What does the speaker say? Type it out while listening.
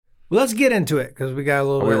let's get into it because we got a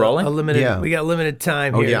little. Are we rolling? We got limited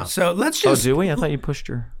time here. Yeah. So let's just. Oh, do we? I thought you pushed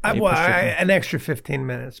your. An extra 15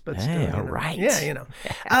 minutes, but Hey, still, all right.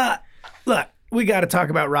 Yeah, look, we got to talk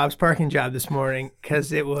about Rob's parking job this morning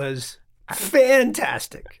because it was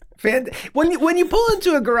fantastic. When you pull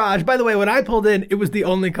into a garage, by the way, when I pulled in, it was the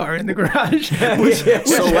only car in the garage.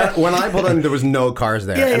 So when I pulled in, there was no cars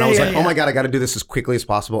there. Yeah, and I was yeah. oh my God, I got to do this as quickly as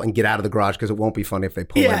possible and get out of the garage because it won't be funny if they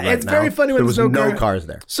pull in right now. It's very funny when there was no cars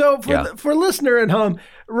there. So for listener at home,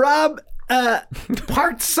 Rob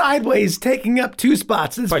parked sideways, taking up 2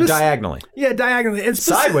 spots. But diagonally. Yeah, diagonally. And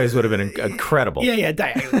Sideways would have been incredible. Yeah,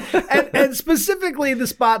 diagonally. and specifically the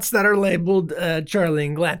spots that are labeled Charlie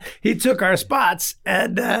and Glenn. He took our spots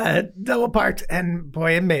and double parked, and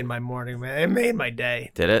boy, it made my morning, man. It made my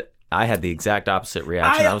day. Did it? I had the exact opposite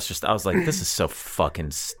reaction. I was like, this is so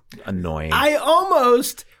fucking annoying. I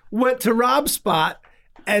almost went to Rob's spot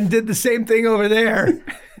and did the same thing over there.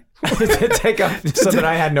 To take up so that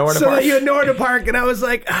I had nowhere to park. So that you had nowhere to park, and I was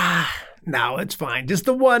like, no, it's fine. Just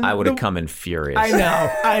the one. I would have come in furious.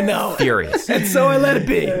 I know. Furious. And so I let it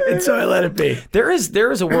be. There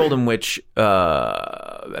is a world in which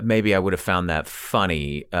maybe I would have found that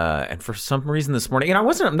funny. And for some reason this morning, and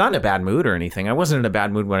I'm not in a bad mood or anything. I wasn't in a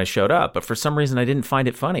bad mood when I showed up, but for some reason I didn't find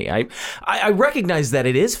it funny. I recognize that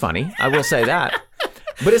it is funny. I will say that.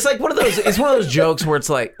 But it's like one of those jokes where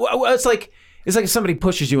it's like if somebody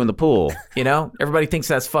pushes you in the pool, you know? Everybody thinks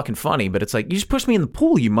that's fucking funny, but it's like, you just pushed me in the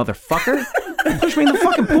pool, you motherfucker. You pushed me in the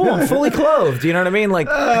fucking pool. I'm fully clothed. You know what I mean? Like,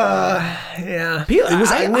 yeah.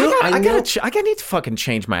 I need to fucking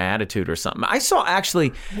change my attitude or something. I saw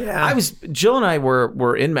actually, Jill and I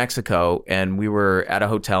were in Mexico, and we were at a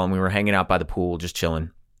hotel, and we were hanging out by the pool, just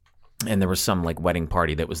chilling. And there was some like wedding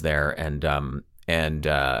party that was there. And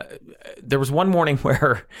there was one morning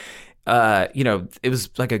where, it was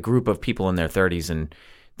like a group of people in their 30s, and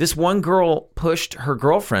this one girl pushed her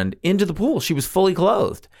girlfriend into the pool. She was fully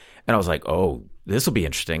clothed. And I was like, oh, this will be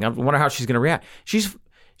interesting. I wonder how she's going to react. She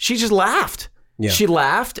just laughed. Yeah. She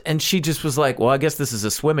laughed, and she just was like, well, I guess this is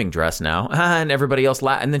a swimming dress now. And everybody else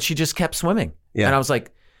laughed. And then she just kept swimming. Yeah. And I was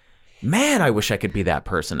like, man, I wish I could be that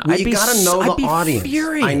person. Well, you got to know the audience.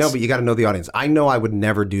 Furious. I know, but you got to know the audience. I know I would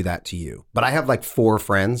never do that to you, but I have like 4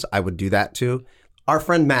 friends I would do that to. Our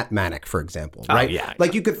friend Matt Manick, for example, right? Oh, yeah.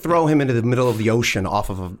 Like you could throw him into the middle of the ocean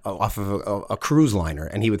off of a cruise liner,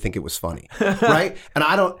 and he would think it was funny, right? And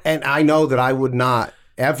I know that I would not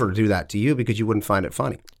ever do that to you because you wouldn't find it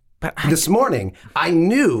funny. But this morning, I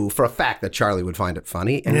knew for a fact that Charlie would find it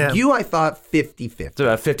funny, and I thought 50-50. It's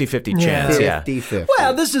about 50-50 chance, 50-50.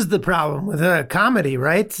 Well, this is the problem with comedy,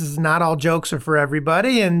 right? This is not all jokes are for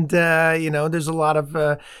everybody, and there's a lot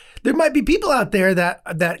of. There might be people out there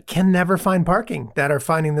that can never find parking that are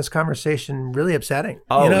finding this conversation really upsetting.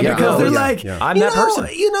 Oh, because they're I'm that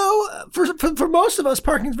person. For most of us,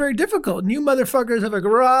 parking is very difficult. And you motherfuckers have a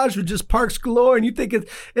garage with just parks galore, and you think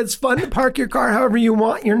it's fun to park your car however you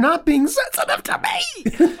want. You're not being sensitive to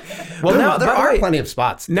me. Well, there are plenty of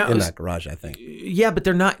spots in that garage, I think. Yeah, but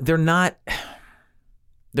they're not. They're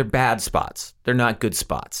bad spots. They're not good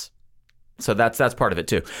spots. So that's part of it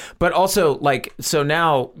too. But also so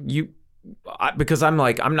now because I'm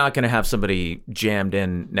not going to have somebody jammed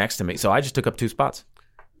in next to me. So I just took up 2 spots.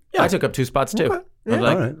 Yeah. I took up 2 spots too. Okay. Yeah.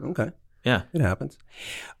 All right. Okay. Yeah. It happens.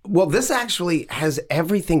 Well, this actually has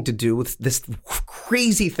everything to do with this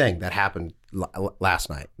crazy thing that happened last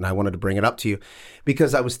night. And I wanted to bring it up to you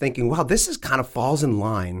because I was thinking, wow, this is kind of falls in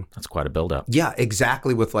line. That's quite a buildup. Yeah,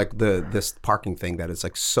 exactly. With like this parking thing that is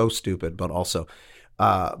like so stupid, but also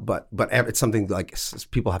but it's something like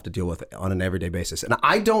people have to deal with on an everyday basis. And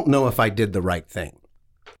I don't know if I did the right thing,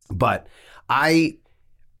 but I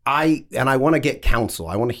want to get counsel.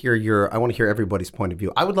 I want to hear everybody's point of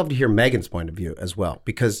view. I would love to hear Megan's point of view as well,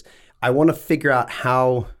 because I want to figure out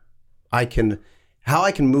how I can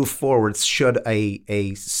move forward should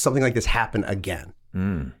a something like this happen again.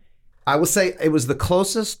 I will say it was the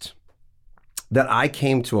closest that I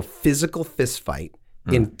came to a physical fist fight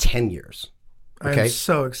in 10 years. Okay. I'm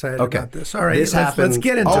so excited about this. All right, let's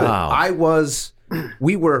get into it. Wow.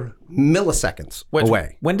 We were milliseconds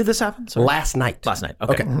away. When did this happen? Sorry. Last night.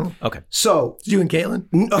 Okay. Mm-hmm. Okay. So you and Caitlin?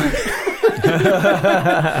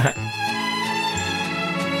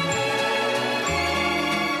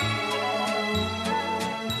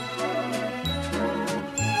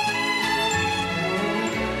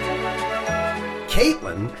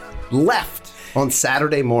 Caitlin left on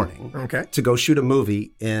Saturday morning to go shoot a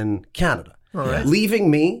movie in Canada. Right.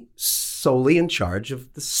 Leaving me solely in charge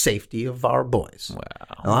of the safety of our boys.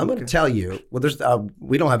 Wow. Now, I'm going to tell you, there's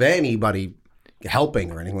we don't have anybody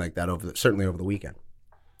helping or anything like that certainly over the weekend.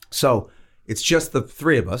 So It's just the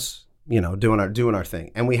three of us, doing our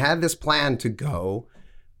thing. And we had this plan to go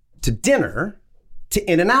to dinner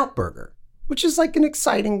to In-N-Out Burger, which is like an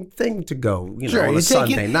exciting thing to go, on a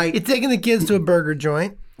Sunday night. You're taking the kids to a burger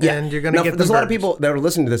joint. Yeah. And you're going to get there's a lot of burgers. people that are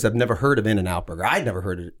listening to this that have never heard of In-N-Out Burger. I'd never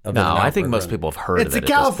heard of In-N-Out No, I think Burger. most people have heard of it. It's a at this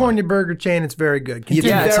California burger chain. It's very good. It's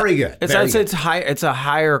very good. point. It's high. It's a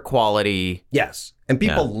higher quality. Yes. And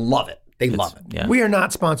people love it. They love it. Yeah. We are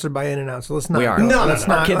not sponsored by In-N-Out, so let's not. We are. No, let's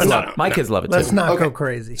no, not. Kids let's love not- it. My kids love it too. Let's not Okay. go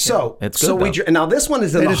crazy. So, It's good, now this one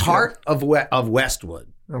is in the is heart of Westwood.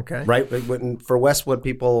 Okay. Right? For Westwood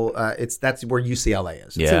people, that's where UCLA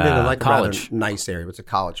is. It's Yeah, in like college. a rather nice area. It's a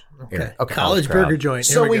college area. Okay. College crowd. burger joint.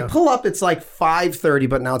 Here So we go. pull up, it's like 5:30,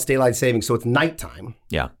 but now it's daylight savings, so it's nighttime.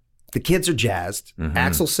 Yeah. The kids are jazzed.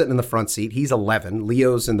 Axel's sitting in the front seat. He's 11.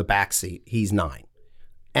 Leo's in the back seat. He's 9.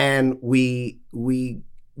 And we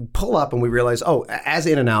pull up and we realize, as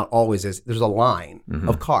In-N-Out always is, there's a line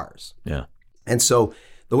of cars. Yeah. And so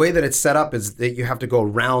the way that it's set up is that you have to go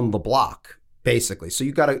around the block, basically. So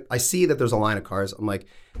I see that there's a line of cars. I'm like,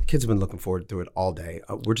 kids have been looking forward to it all day.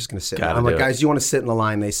 We're just going to sit. Gotta I'm like, do it. guys, you want to sit in the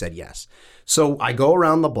line? They said yes. So I go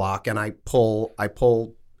around the block and I pull,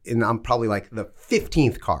 and I'm probably like the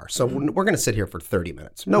 15th car. So we're going to sit here for 30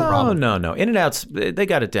 minutes. No problem. No. In-N-Out's, they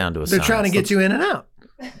got it down to a They're science. trying to get you in and out.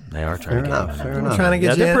 They are trying to get you in. Fair They're enough. trying to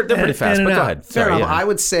get you they're in. pretty fast, in but and go out. ahead. Fair Sorry, enough. yeah. I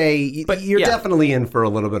would say you're yeah. definitely in for a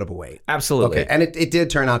little bit of a wait. Absolutely. Okay. And it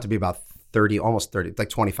did turn out to be about 30, almost 30, like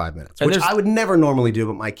 25 minutes, And which there's- I would never normally do,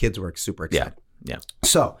 but my kids were super excited. Yeah.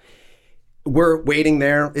 So we're waiting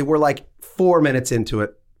there. We're like 4 minutes into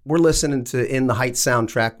it. We're listening to In the Heights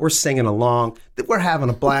soundtrack. We're singing along. We're having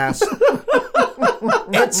a blast.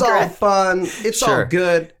 It's all fun. It's all Sure.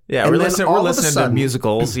 good. Yeah, And we're then listening. all We're of a listening to sudden,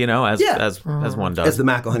 musicals, as one does. as the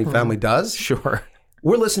McElhenney family does. Sure.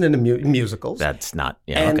 We're listening to musicals. That's not.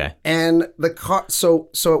 Yeah. and, okay. And the car. So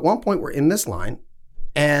at one point we're in this line,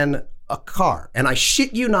 and a car. And I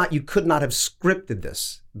shit you not, you could not have scripted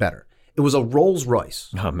this better. It was a Rolls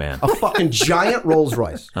Royce, Oh man. a fucking giant Rolls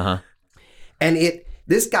Royce. Uh-huh. And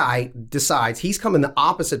this guy decides he's coming the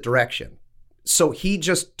opposite direction. So he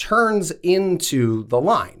just turns into the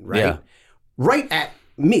line, right? Yeah. Right at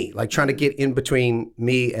me, like trying to get in between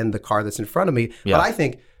me and the car that's in front of me. Yeah. But I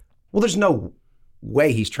think, well, there's no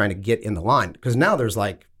way he's trying to get in the line because now there's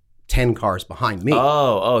like 10 cars behind me. He.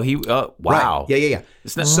 Wow. Right. Yeah.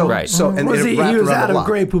 It's not, So, right. so and Was it he wrapped was around out the of block.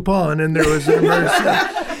 Grey Poupon and there was an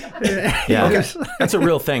emergency. Yeah. That's a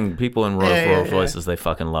real thing. People in Rolls Yeah. Royces, they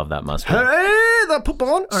fucking love that mustard. Hey, the Poupon.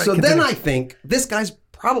 All right, So then continue. I think this guy's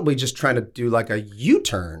probably just trying to do like a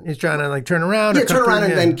U-turn. He's trying to like turn around. Yeah, or turn come around through,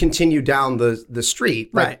 and then continue down the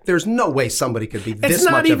street. Like, Right. there's no way somebody could be this It's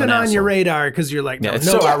much not of even an on your asshole. radar because you're like, Yeah, no, it's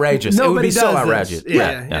so outrageous. It would Nobody be so does this. outrageous.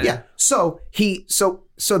 Yeah. Yeah.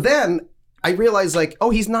 So then I realized like,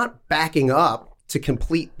 he's not backing up to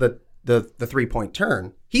complete the 3-point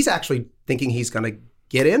turn. He's actually thinking he's going to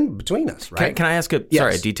get in between us, right? Can I ask a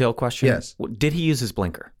detailed question? Yes. Did he use his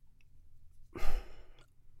blinker?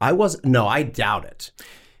 I doubt it.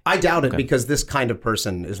 I doubt it because this kind of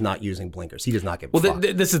person is not using blinkers. He does not get Well,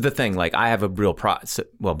 fucked. this is the thing. Like, I have a real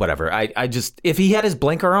well, whatever. I just, if he had his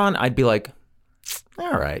blinker on, I'd be like,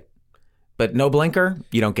 all right. But no blinker,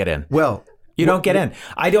 you don't get in. Well, You don't get in.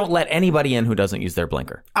 I don't let anybody in who doesn't use their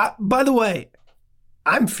blinker. By the way,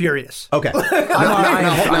 I'm furious. okay. I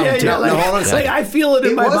am too. Hold on a second. Like, I feel it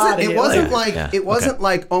in my body. It wasn't Yeah. it wasn't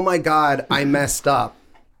like, oh my God, I messed up.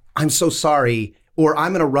 I'm so sorry. Or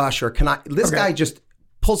I'm in a rush. Or can I? This guy just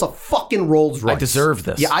pulls a fucking Rolls Royce. I deserve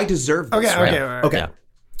this. Yeah, I deserve this. Okay, right? okay, all right. Okay. Yeah.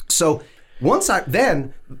 So once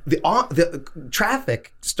then the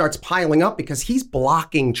traffic starts piling up because he's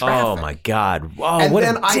blocking traffic. Oh my God. Oh, And what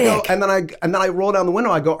then a I dick. go, and then I roll down the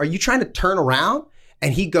window. I go, "Are you trying to turn around?"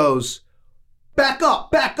 And he goes, "Back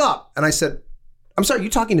up, back up." And I said, "I'm sorry, you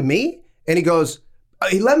talking to me?" And he goes,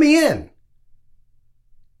 "He let me in."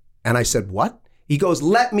 And I said, "What?" He goes,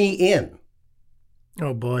 "Let me in."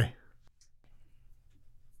 Oh boy.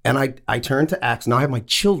 And I turned to Axe. Now I have my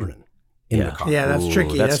children in the car. Yeah, that's Ooh,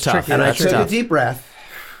 tricky. that's That's tough. tricky. And I That's took tough. a deep breath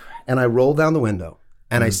and I rolled down the window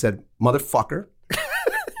and I said, "Motherfucker,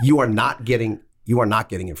 you are not getting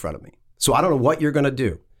in front of me. So I don't know what you're going to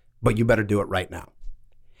do, but you better do it right now."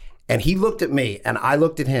 And he looked at me and I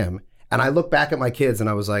looked at him and I looked back at my kids and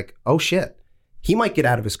I was like, "Oh shit, he might get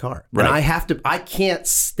out of his car." Right. And I can't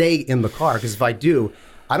stay in the car because if I do,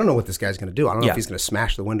 I don't know what this guy's going to do. I don't know Yeah. if he's going to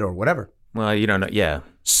smash the window or whatever. Well, you don't know. Yeah.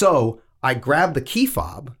 So I grabbed the key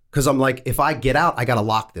fob because I'm like, if I get out, I got to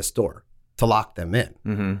lock this door to lock them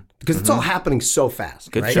in because it's all happening so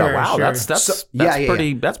fast. Good right? job. Wow, that's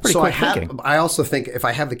pretty so quick thinking. I also think if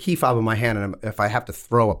I have the key fob in my hand and if I have to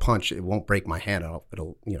throw a punch, it won't break my hand.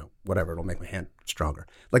 It'll whatever. It'll make my hand stronger.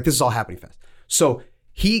 Like this is all happening fast. So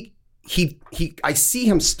I see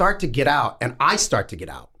him start to get out, and I start to get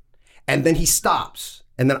out, and then he stops,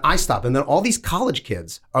 and then I stop, and then all these college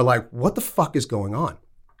kids are like, "What the fuck is going on?"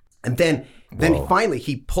 And then finally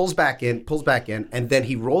he pulls back in, and then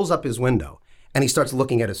he rolls up his window and he starts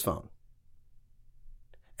looking at his phone.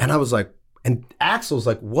 And I was like, and Axel's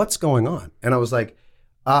like, "What's going on?" And I was like,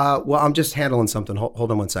 well, I'm just handling something.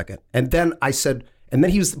 Hold on one second. And then I said,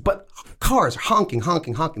 but cars honking.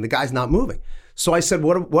 The guy's not moving. So I said,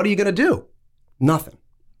 what are you going to do? Nothing.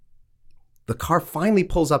 The car finally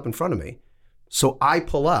pulls up in front of me. So I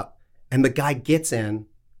pull up and the guy gets in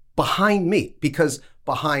behind me because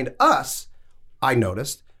behind us, I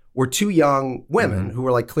noticed, were two young women who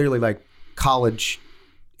were like clearly like college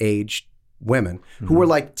aged women who were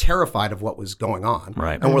like terrified of what was going on.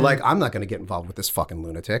 Right. And were like, I'm not going to get involved with this fucking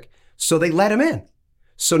lunatic. So they let him in.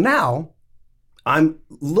 So now I'm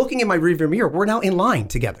looking in my rearview mirror. We're now in line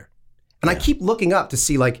together. And I keep looking up to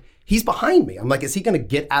see like, he's behind me. I'm like, is he going to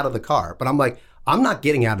get out of the car? But I'm like, I'm not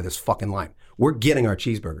getting out of this fucking line. We're getting our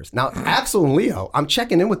cheeseburgers. Now, Axel and Leo, I'm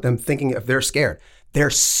checking in with them thinking if they're scared.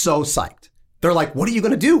 They're so psyched. They're like, what are you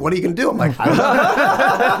going to do? What are you going to do? I'm like, I don't know.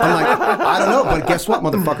 I don't know. But guess what,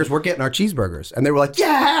 motherfuckers? We're getting our cheeseburgers. And they were like,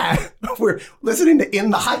 yeah, we're listening to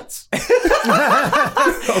In the Heights.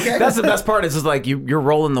 Okay. That's the best part is like you're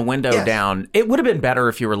rolling the window down. It would have been better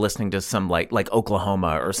if you were listening to some like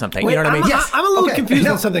Oklahoma or something. Wait, you know what I mean? Yes. I'm a little confused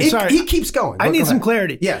on something. Sorry. He keeps going. I need some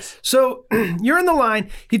clarity. Yes. So you're in the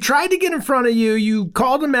line. He tried to get in front of you. You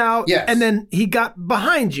called him out. Yes. And then he got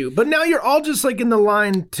behind you. But now you're all just like in the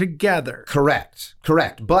line together. Correct.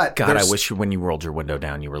 But God, I wish when you rolled your window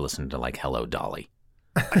down, you were listening to like Hello Dolly.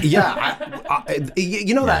 Yeah.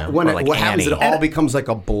 You know that when like what happens, it Annie. all becomes like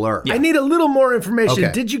a blur. I need a little more information.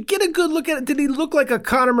 Okay. Did you get a good look at it? Did he look like a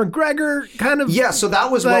Conor McGregor kind of? Yeah, so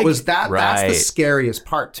that was like, what was that. That's the Right. scariest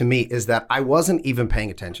part to me is that I wasn't even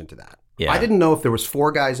paying attention to that. Yeah. I didn't know if there was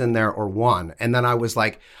 4 guys in there or 1. And then I was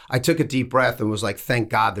like, I took a deep breath and was like, thank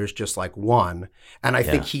God there's just like 1. And I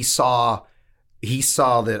think he saw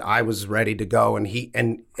that I was ready to go and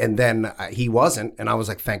then he wasn't. And I was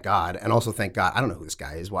like, thank God. And also thank God. I don't know who this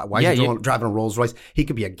guy is. Why is he driving a Rolls Royce? He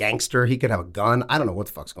could be a gangster. He could have a gun. I don't know what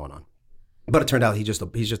the fuck's going on. But it turned out he's just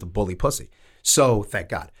a bully pussy. So thank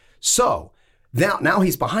God. So now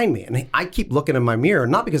he's behind me and I keep looking in my mirror,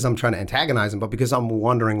 not because I'm trying to antagonize him, but because I'm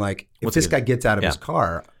wondering like, if this guy gets out of his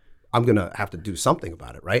car, I'm going to have to do something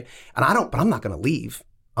about it. Right. And but I'm not going to leave.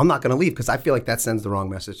 I'm not going to leave because I feel like that sends the wrong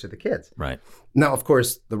message to the kids. Right. Now, of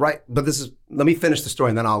course, but let me finish the story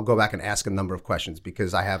and then I'll go back and ask a number of questions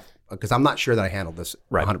because I'm not sure that I handled this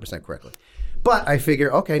 100% correctly. But I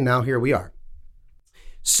figure, okay, now here we are.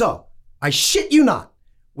 So I shit you not.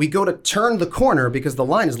 We go to turn the corner because the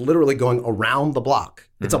line is literally going around the block.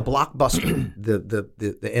 It's a blockbuster,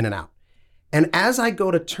 the in and out. And as I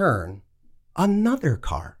go to turn, another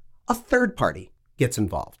car, a third party gets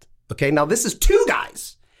involved. Okay, now this is 2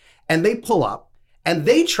 guys. And they pull up and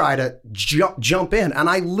they try to jump in. And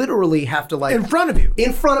I literally have to like... In front of you.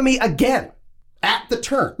 In front of me again at the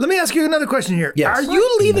turn. Let me ask you another question here. Yes. Are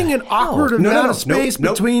you leaving an awkward amount of space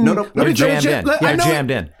between... No. You're jammed in. You're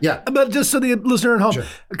jammed in. Yeah. But just so the listener at home,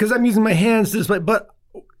 because I'm using my hands to display, but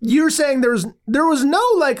you're saying there was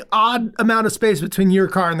no like odd amount of space between your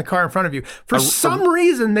car and the car in front of you. For some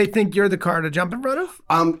reason, they think you're the car to jump in front of?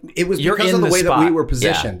 It was You're because in of the the way spot. that we were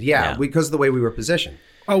positioned. Yeah. Because of the way we were positioned.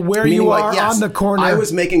 Where Meaning, you like, are yes, on the corner. I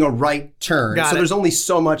was making a right turn. Got so it. there's only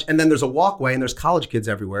so much. And then there's a walkway and there's college kids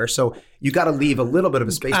everywhere. So you got to leave a little bit of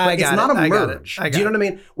a space. But it's not a merge. Do you know what I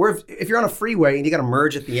mean? Where if you're on a freeway and you got to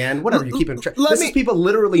merge at the end, whatever, you're keeping track. This is people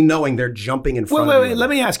literally knowing they're jumping in front of you. Wait. Let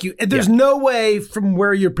me ask you. There's no way from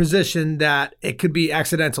where you're positioned that it could be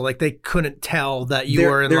accidental. Like they couldn't tell that you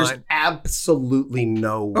were in There's line. absolutely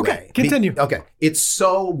no way. Okay, continue. Okay. It's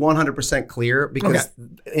so 100% clear because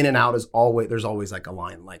in and out is there's always like a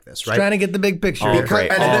line like this, right? Trying to get the big picture. All here.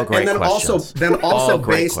 great. And then questions. also All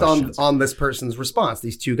great based questions. on this person's response,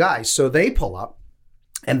 these 2 guys. So they pull up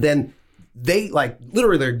and then they like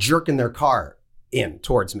literally they're jerking their car in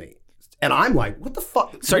towards me. And I'm like, what the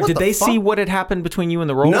fuck? Sorry, what did the they fuck? see what had happened between you and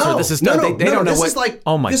the Rolls? No, or this is they don't know this what. Is like,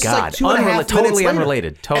 oh my this God. Is like 2.5 minutes Totally later.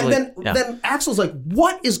 unrelated. Totally. And then Axel's like,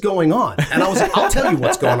 what is going on? And I was like, I'll tell you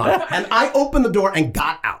what's going on. And I opened the door and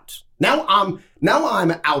got out. Now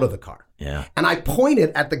I'm out of the car. Yeah. And I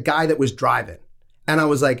pointed at the guy that was driving. And I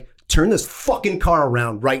was like, turn this fucking car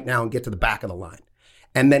around right now and get to the back of the line.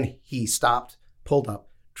 And then he stopped, pulled up,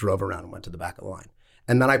 drove around and went to the back of the line.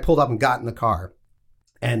 And then I pulled up and got in the car,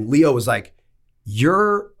 and Leo was like,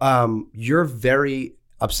 you're very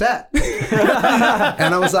upset.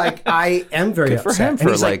 And I was like, I am very upset. And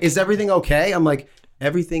he's like, is everything okay? I'm like,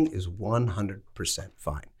 everything is 100%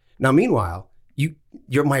 fine. Now, meanwhile,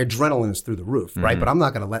 my adrenaline is through the roof, right? But I'm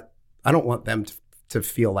not going to I don't want them to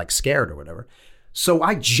feel like scared or whatever. So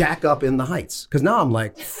I jack up in the heights because now I'm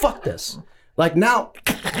like, fuck this. Like now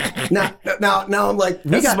I'm like,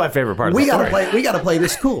 this is my favorite part of the story. We got to play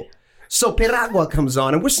this cool. So Piragua comes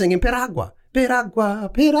on and we're singing Piragua.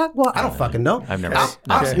 Piragua, Piragua. I don't fucking know. I've never.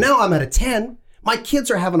 Now I'm at a 10. My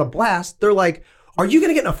kids are having a blast. They're like, are you going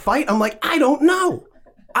to get in a fight? I'm like, I don't know.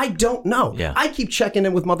 Yeah. I keep checking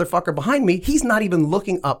in with motherfucker behind me. He's not even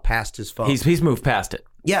looking up past his phone. He's moved past it.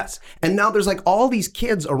 Yes. And now there's like all these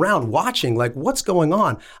kids around watching, like, what's going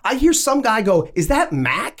on? I hear some guy go, is that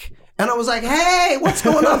Mac? And I was like, hey, what's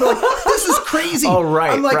going on? They're like, this is crazy. Oh,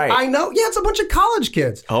 right. I'm like, right. I know. Yeah, it's a bunch of college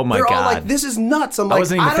kids. Oh, my They're God. all like, this is nuts. I'm like,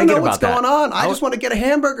 wasn't even I don't know thinking what's about going that. on. I just want to get a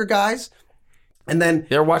hamburger, guys. And then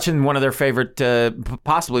they're watching one of their favorite,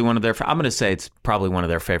 possibly one of their, I'm going to say it's probably one of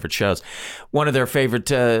their favorite shows. One of their favorite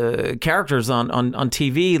characters on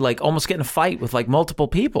TV, like almost getting a fight with like multiple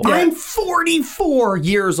people. I'm 44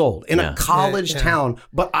 years old in a college town,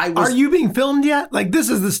 but I was. Are you being filmed yet? Like, this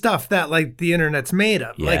is the stuff that like the internet's made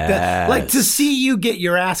of. Yes. Like to see you get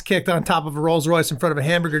your ass kicked on top of a Rolls Royce in front of a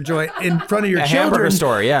hamburger joint in front of your children. Hamburger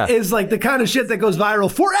store, yeah. Is like the kind of shit that goes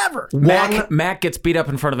viral forever. Mac gets beat up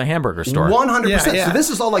in front of the hamburger store. 100%. Yeah. So this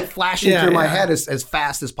is all like flashing through my head as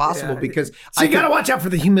fast as possible because so you got to watch out for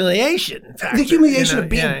the humiliation factor, the humiliation of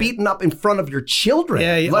being beaten up in front of your children,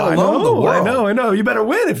 let alone the world. I know. You better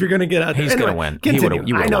win if you're going to get out there. He's going to win.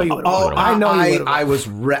 Continue. I know you would have. I was.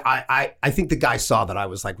 I think the guy saw that I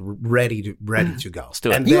was like ready to go.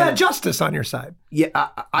 And you had justice on your side. Yeah.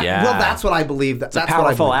 Well, that's what I believe. That's a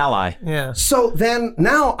powerful what I ally. Yeah. So then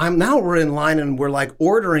now we're in line and we're like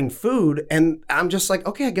ordering food and I'm just like,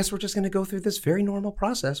 okay, I guess we're just going to go through this very normal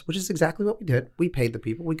process, which is exactly what we did. We paid the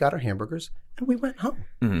people, we got our hamburgers, and we went home.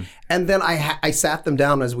 Mm-hmm. And then I sat them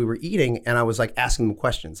down as we were eating, and I was like asking them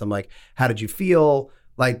questions. I'm like, "How did you feel?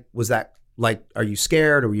 Like, was that like, are you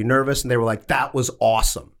scared or were you nervous?" And they were like, "That was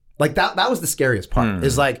awesome." Like that was the scariest part.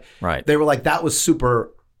 Is like, right. They were like, "That was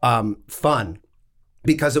super fun,"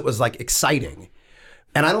 because it was like exciting.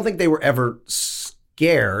 And I don't think they were ever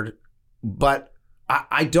scared, but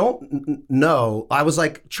I don't know. I was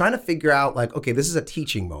like trying to figure out like, okay, this is a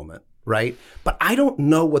teaching moment, right? But I don't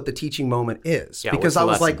know what the teaching moment is because I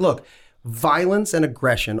was like, look, violence and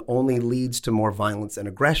aggression only leads to more violence and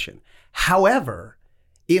aggression. However,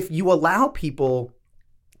 if you allow people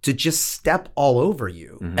to just step all over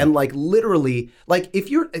you and like literally, like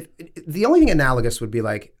the only thing analogous would be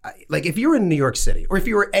like if you were in New York City or if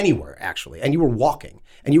you were anywhere actually and you were walking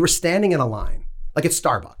and you were standing in a line, like at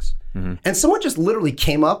Starbucks, and someone just literally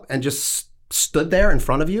came up and just stood there in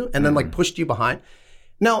front of you and then like pushed you behind.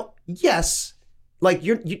 Now, yes, like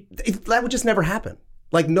that would just never happen.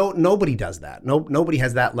 Like nobody does that. Nobody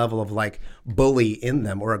has that level of like bully in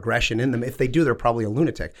them or aggression in them. If they do, they're probably a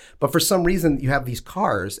lunatic. But for some reason, you have these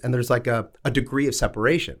cars and there's like a degree of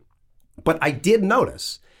separation. But I did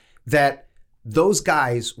notice that those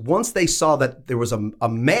guys, once they saw that there was a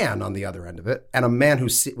man on the other end of it and a man who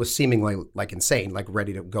was seemingly like insane, like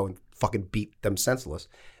ready to go and fucking beat them senseless,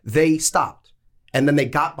 they stopped. And then they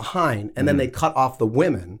got behind and then they cut off the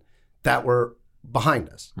women that were behind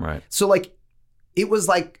us. Right. So like, it was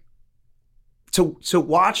like to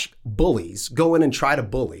watch bullies go in and try to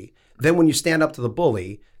bully. Then when you stand up to the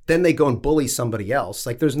bully, then they go and bully somebody else.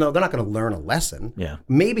 Like they're not going to learn a lesson. Yeah.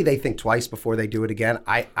 Maybe they think twice before they do it again.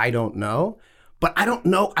 I don't know. But I don't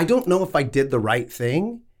know if I did the right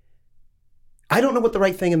thing. I don't know what the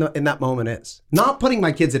right thing in that moment is. Not putting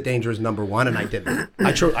my kids at danger is number one, and I didn't.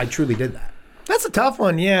 I truly did that. That's a tough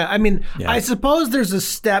one. Yeah. I mean, I suppose there's a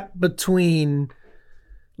step between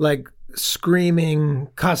like screaming,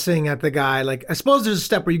 cussing at the guy. Like, I suppose there's a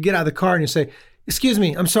step where you get out of the car and you say, "Excuse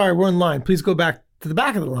me, I'm sorry, we're in line. Please go back to the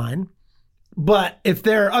back of the line." But if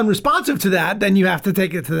they're unresponsive to that, then you have to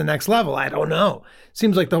take it to the next level. I don't know.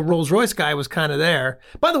 Seems like the Rolls Royce guy was kind of there.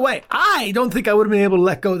 By the way, I don't think I would have been able to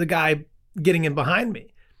let go of the guy getting in behind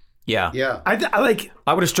me. Yeah. Yeah.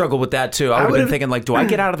 I would have struggled with that too. I would have been thinking like, do I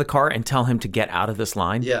get out of the car and tell him to get out of this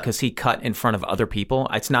line? Yeah. Because he cut in front of other people.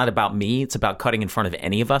 It's not about me. It's about cutting in front of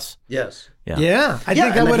any of us. Yes. Yeah. I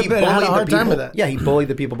think I would have had a hard time with that. Yeah, he bullied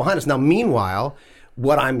the people behind us. Now, meanwhile,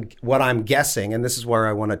 what I'm guessing, and this is where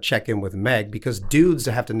I want to check in with Meg, because dudes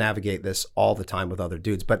have to navigate this all the time with other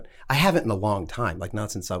dudes, but I haven't in a long time, like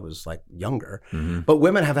not since I was like younger. But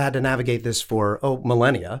women have had to navigate this for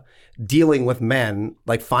millennia, dealing with men,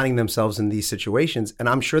 like finding themselves in these situations. And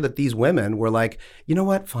I'm sure that these women were like, you know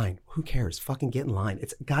what? Fine. Who cares? Fucking get in line.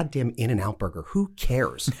 It's a goddamn In-N-Out burger. Who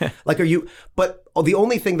cares? Like, but the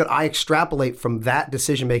only thing that I extrapolate from that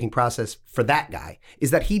decision-making process for that guy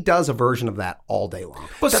is that he does a version of that all day long.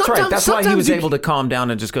 But that's right. That's why he was able to calm down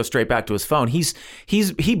and just go straight back to his phone.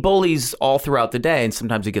 He bullies all throughout the day, and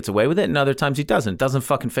sometimes he gets away with it, and other times he doesn't. It doesn't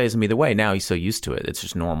fucking faze him either way. Now he's so used to it. It's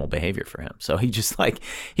just normal behavior for him. So he was like,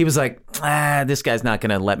 this guy's not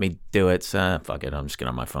going to let me do it. So fuck it. I'm just getting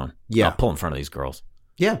on my phone. Yeah. I'll pull in front of these girls.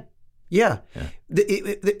 Yeah.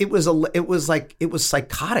 It was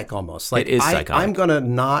psychotic almost. Like, it is psychotic. I'm gonna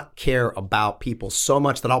not care about people so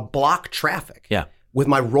much that I'll block traffic. Yeah. With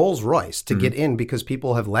my Rolls Royce to get in because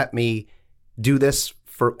people have let me do this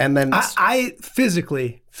for. And then I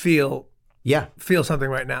physically feel something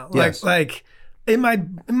right now. Yes. Like in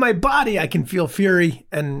my body, I can feel fury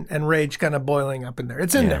and rage kind of boiling up in there.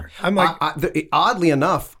 It's in there. I'm like, oddly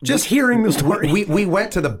enough, just hearing the story. We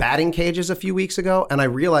went to the batting cages a few weeks ago, and I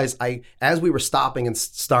realized as we were stopping and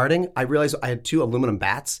starting, I realized I had 2 aluminum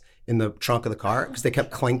bats in the trunk of the car because they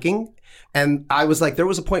kept clinking, and I was like, there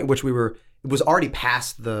was a point in which it was already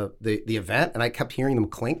past the event, and I kept hearing them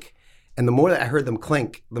clink, and the more that I heard them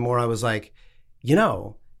clink, the more I was like,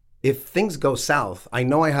 if things go south, I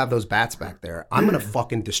know I have those bats back there. I'm going to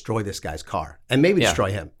fucking destroy this guy's car and maybe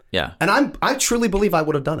destroy him. Yeah. And I truly believe I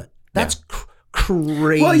would have done it. That's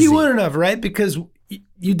crazy. Well, you wouldn't have, right? Because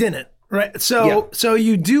you didn't, right? So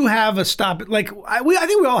you do have a stop. Like I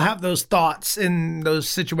think we all have those thoughts in those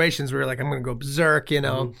situations where you're like, I'm going to go berserk,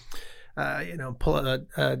 pull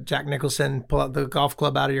out Jack Nicholson, pull out the golf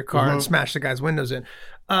club out of your car and smash the guy's windows in.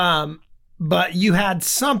 But you had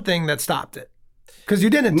something that stopped it. Because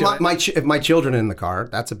you didn't do it. If my children in the car,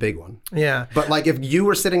 that's a big one. Yeah. But like if you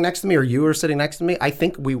were sitting next to me or you were sitting next to me, I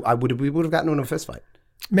think we would have gotten into a fist fight.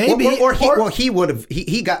 Maybe. He would have.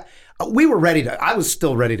 He got. We were ready to. I was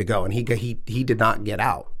still ready to go, and he did not get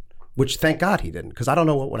out. Which thank God he didn't, because I don't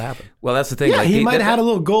know what would happen. Well, that's the thing. Yeah, like, he might have had a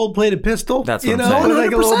little gold-plated pistol. That's what I'm saying.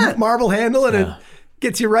 Like a 100%. little marble handle, and it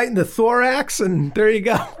gets you right in the thorax, and there you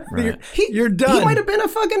go. Right. You're done. He might have been a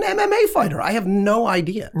fucking MMA fighter. I have no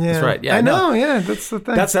idea. Yeah. That's right. Yeah, I know. Yeah, that's the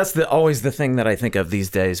thing. That's always the thing that I think of these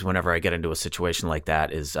days. Whenever I get into a situation like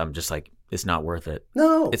that, is I'm just like, it's not worth it.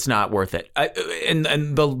 No, it's not worth it. And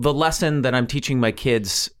the lesson that I'm teaching my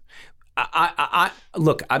kids.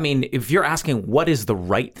 Look. I mean, if you're asking what is the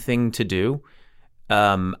right thing to do,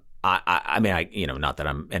 I mean, not that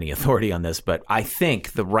I'm any authority on this, but I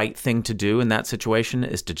think the right thing to do in that situation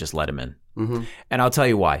is to just let him in. Mm-hmm. And I'll tell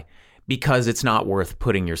you why. Because it's not worth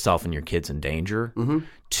putting yourself and your kids in danger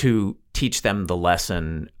to teach them the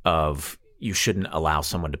lesson of you shouldn't allow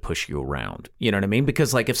someone to push you around. You know what I mean?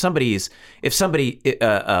 Because like if somebody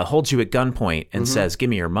holds you at gunpoint and says, "Give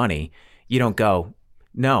me your money," you don't go,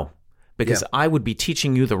 "No." Because I would be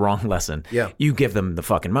teaching you the wrong lesson. Yeah. You give them the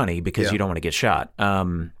fucking money because you don't want to get shot.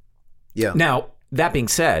 Now, that being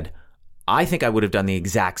said, I think I would have done the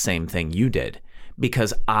exact same thing you did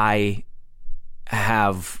because I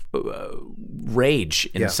have rage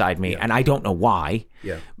inside me, and I don't know why.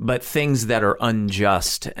 Yeah. But things that are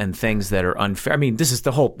unjust and things that are unfair. I mean, this is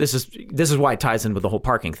why it ties in with the whole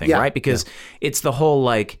parking thing, right? Because it's the whole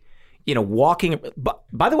walking.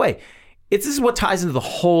 By the way, this is what ties into the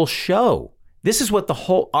whole show. This is what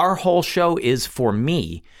our whole show is for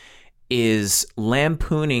me, is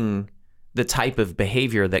lampooning the type of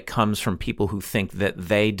behavior that comes from people who think that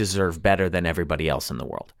they deserve better than everybody else in the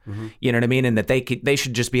world. Mm-hmm. You know what I mean? And that they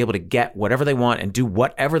should just be able to get whatever they want and do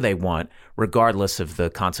whatever they want, regardless of the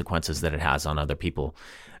consequences that it has on other people.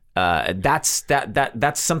 That's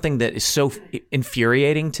something that is so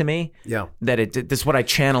infuriating to me. Yeah, that this is what I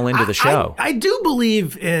channel into the show. I do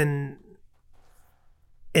believe in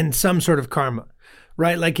some sort of karma,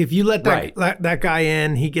 right? Like if you let that guy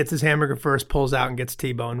in, he gets his hamburger first, pulls out, and gets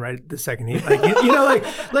T-bone right the second he, like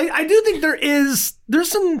I do think there's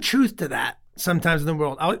some truth to that sometimes in the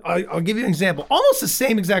world. I'll give you an example, almost the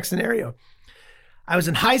same exact scenario. I was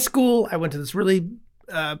in high school. I went to this really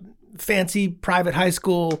fancy private high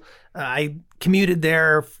school. I commuted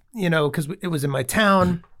there, because it was in my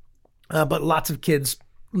town, but lots of kids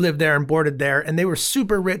lived there and boarded there, and they were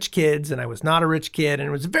super rich kids, and I was not a rich kid, and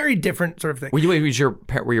it was a very different sort of thing. Were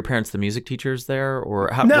your parents the music teachers there,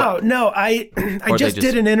 or how? No. I Or just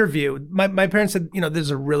did an interview. My parents said, this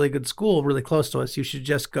is a really good school, really close to us. You should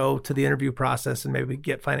just go to the interview process and maybe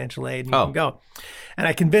get financial aid and you can go. And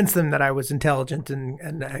I convinced them that I was intelligent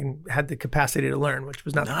and I had the capacity to learn, which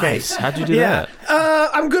was not the case. How'd you do that?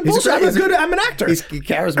 I'm good. I'm an actor. He's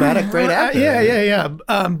charismatic, great actor. Yeah.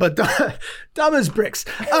 But dumb as bricks.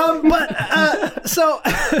 So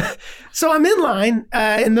I'm in line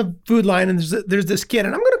in the food line, and there's this kid,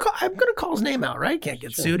 and I'm gonna call his name out, right? Can't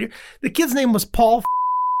get sued here. The kid's name was Paul,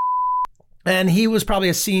 and he was probably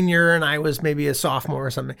a senior, and I was maybe a sophomore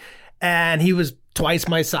or something, and he was twice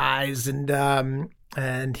my size,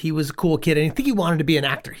 and he was a cool kid, and I think he wanted to be an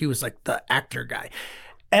actor. He was like the actor guy,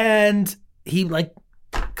 and he like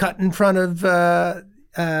cut in front of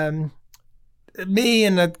me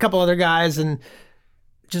and a couple other guys, and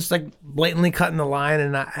just like blatantly cutting the line,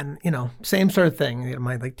 and same sort of thing.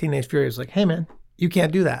 My like teenage fury was like, "Hey man, you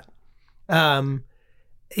can't do that," and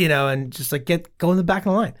just like go in the back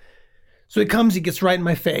of the line. So he gets right in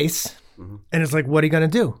my face, and it's like, "What are you gonna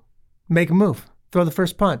do? Make a move, throw the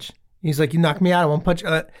first punch." He's like, "You knocked me out, I won't punch,"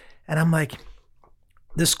 and I'm like,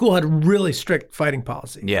 the school had really strict fighting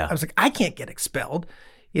policy. Yeah, I was like, I can't get expelled.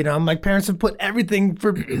 My parents have put everything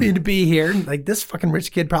for me to be here. Like this fucking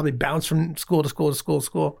rich kid probably bounced from school to school to school to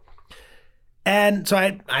school. And so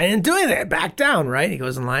I didn't do anything. I backed down, right? He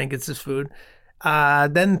goes in line, gets his food.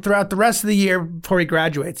 Then throughout the rest of the year before he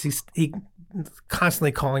graduates, he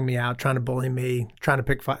constantly calling me out, trying to bully me, trying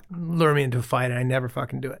to lure me into a fight, and I never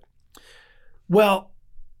fucking do it. Well,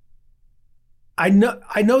 I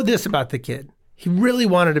know this about the kid. He really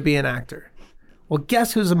wanted to be an actor. Well,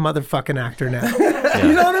 guess who's a motherfucking actor now? Yeah.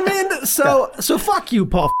 You know what I mean? So fuck you,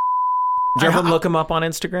 Paul. Did you ever look him up on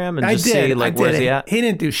Instagram and just see where's he at? He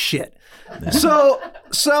didn't do shit. So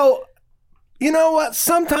you know what?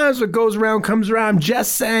 Sometimes what goes around comes around. I'm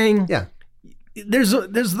just saying. Yeah. There's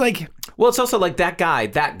like. Well, it's also like that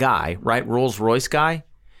guy, right? Rolls Royce guy.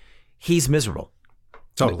 He's miserable.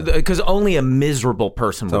 Totally. Because only a miserable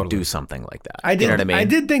person would do something like that. You know what I mean? I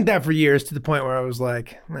did think that for years, to the point where I was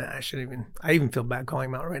like, I even feel bad calling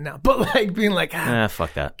him out right now. But like being like,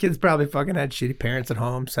 fuck that. Kid's probably fucking had shitty parents at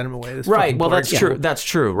home, sent him away. Right. Well, that's true. That's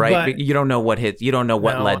true, right? But you don't know what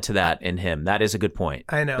led to that in him. That is a good point.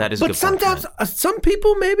 I know. That is but a good sometimes point, some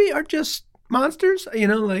people maybe are just monsters,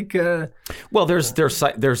 like. Well, there's true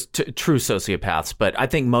sociopaths, but I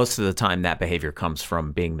think most of the time that behavior comes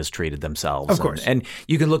from being mistreated themselves. Of course, and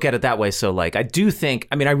you can look at it that way. So, like, I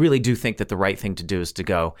really do think that the right thing to do is to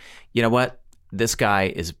go, you know what, this guy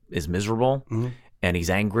is miserable, and he's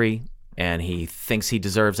angry, and he thinks he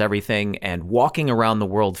deserves everything, and walking around the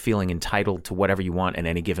world feeling entitled to whatever you want in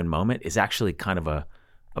any given moment is actually kind of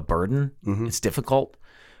a burden. It's difficult.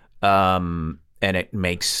 And it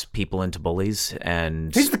makes people into bullies.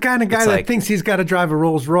 And he's the kind of guy that thinks he's got to drive a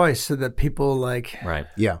Rolls Royce so that people like. Right.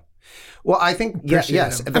 Yeah. Well, I think, yes.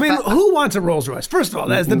 Who wants a Rolls Royce? First of all,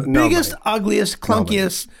 that's the biggest, ugliest,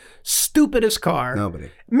 clunkiest, stupidest car. Nobody.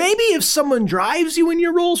 Maybe if someone drives you in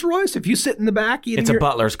your Rolls Royce, if you sit in the back eating a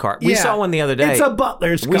butler's car. We saw one the other day. It's a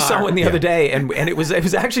butler's car. We saw one the other day, and it was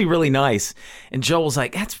actually really nice. And Joel was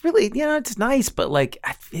like, that's really, it's nice, but like,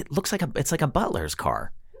 it looks like it's like a butler's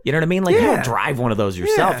car. You know what I mean? Like, you don't drive one of those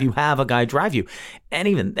yourself. Yeah. You have a guy drive you.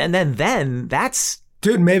 And then that's...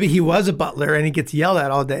 Dude, maybe he was a butler and he gets yelled at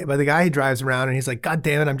all day by the guy he drives around, and he's like, God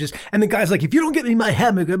damn it, and the guy's like, if you don't get me my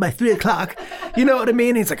hamburger by 3:00, you know what I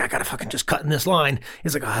mean? He's like, I gotta fucking just cut in this line.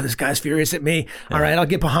 He's like, this guy's furious at me. All right, I'll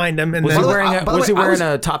get behind him. And was he wearing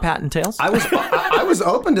a top hat and tails? I was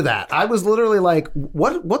open to that. I was literally like,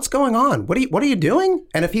 what's going on? What are you doing?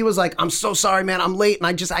 And if he was like, I'm so sorry, man, I'm late and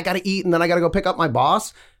I gotta eat and then I gotta go pick up my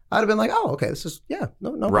boss, I'd have been like, oh, okay, this is, no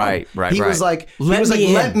problem. Right. He was like,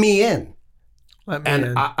 let me in. I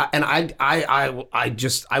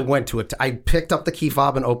went to it. I picked up the key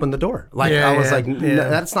fob and opened the door. Like, I was like, no,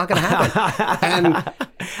 that's not going to happen.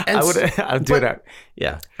 And I would do that.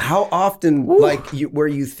 Yeah. How often, where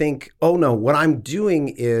you think, oh no, what I'm doing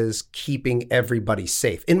is keeping everybody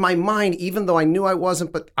safe. In my mind, even though I knew I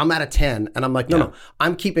wasn't, but I'm at a 10, and I'm like, no,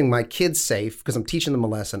 I'm keeping my kids safe because I'm teaching them a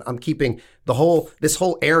lesson. I'm keeping this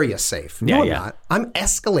whole area safe. No, I'm not. I'm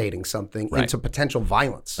escalating something into potential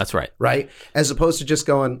violence. That's right. Right? As opposed to just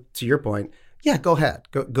going, to your point, go ahead.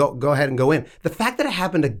 Go ahead and go in. The fact that it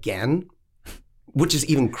happened again, which is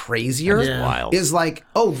even crazier, is like,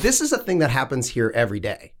 oh, this is a thing that happens here every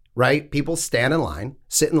day. right? People stand in line,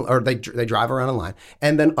 or they drive around in line,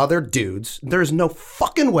 and then other dudes. There's no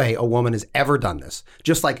fucking way a woman has ever done this.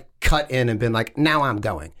 Just like cut in and been like, now I'm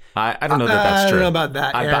going. I don't know that that's true. I don't know about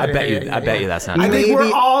that. I bet you that's not I true. think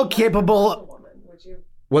we're all capable.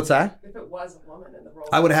 What's that? If it was a woman in the role,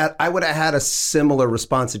 I would have had a similar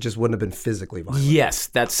response. It just wouldn't have been physically violent. Yes,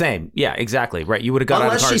 that same. Yeah, exactly. Right. You would have got out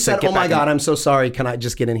of the Unless car she and said, "Get "Oh my back God, in." I'm so sorry. Can I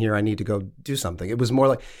just get in here? I need to go do something." It was more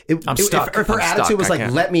like, I'm stuck. If her I'm attitude stuck. was I like,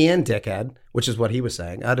 can't. "Let me in, dickhead," which is what he was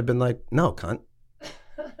saying, I'd have been like, "No, cunt."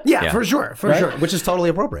 Yeah, for sure. For Right? sure. Which is totally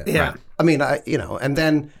appropriate. Yeah. Right? I mean,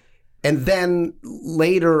 and then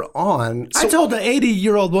later on, I told an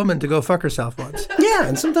 80-year-old woman to go fuck herself once. yeah,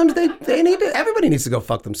 and sometimes they need to. Everybody needs to go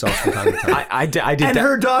fuck themselves from time to time. I did And that.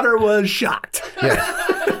 her daughter was shocked.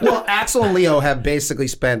 Yeah. Well, Axel and Leo have basically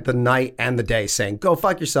spent the night and the day saying, "Go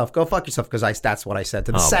fuck yourself, because that's what I said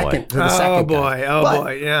to the second Oh, guy. boy. Oh, But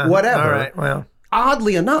boy. Yeah. whatever. All right. Well,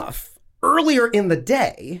 Oddly enough, earlier in the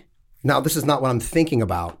day, now this is not what I'm thinking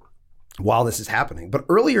about while this is happening, but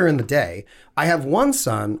earlier in the day, I have one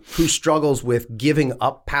son who struggles with giving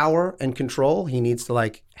up power and control. He needs to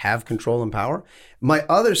like have control and power. My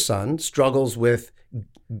other son struggles with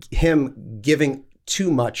him giving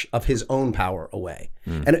too much of his own power away.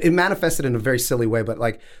 And it manifested in a very silly way, but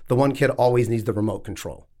like the one kid always needs the remote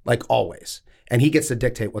control, like always. And he gets to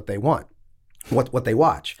dictate what they want, what they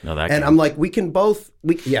watch. No, that and kid. I'm like,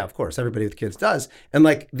 yeah, of course, everybody with kids does. And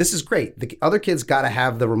like, this is great. The other kids got to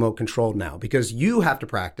have the remote control now because you have to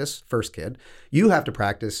practice, first kid, you have to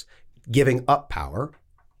practice giving up power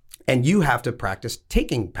and you have to practice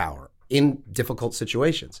taking power in difficult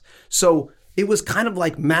situations. So it was kind of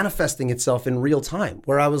like manifesting itself in real time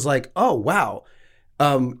where I was like, oh, wow.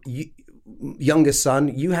 Youngest son,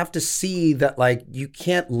 you have to see that like you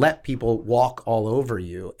can't let people walk all over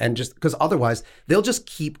you and just because otherwise they'll just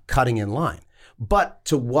keep cutting in line. But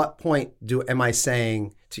to what point am I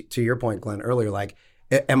saying to your point, Glenn, earlier, like,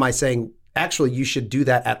 am I saying actually you should do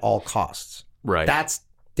that at all costs? Right. That's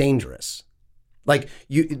dangerous. Like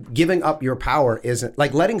you giving up your power isn't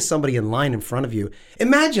like letting somebody in line in front of you.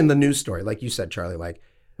 Imagine the news story, like you said, Charlie, like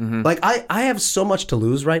I have so much to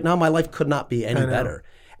lose right now. My life could not be any better.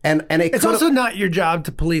 And it's also not your job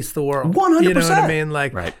to police the world. 100%. You know what I mean?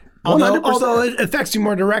 Like, Right. Although it affects you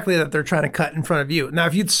more directly that they're trying to cut in front of you. Now,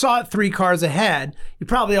 if you'd saw it 3 cars ahead, you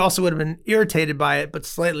probably also would have been irritated by it, but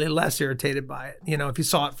slightly less irritated by it. You know, if you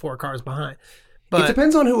saw it 4 cars behind. But it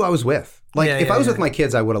depends on who I was with. Like Yeah, if I was yeah. with my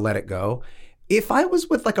kids, I would have let it go. If I was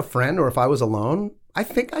with like a friend or if I was alone, I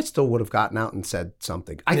think I still would have gotten out and said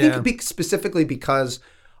something. I think specifically because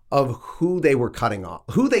of who they were cutting off,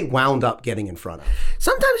 who they wound up getting in front of.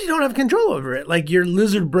 sometimes you don't have control over it. Like your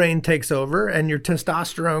lizard brain takes over and your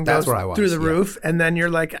testosterone That's goes where I was, through the yeah. roof. And then you're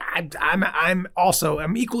like,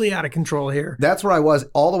 I'm equally out of control here. That's where I was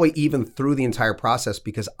all the way even through the entire process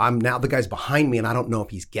because I'm now the guy's behind me and I don't know if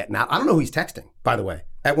he's getting out. I don't know who he's texting, by the way.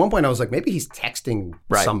 At one point I was like, maybe he's texting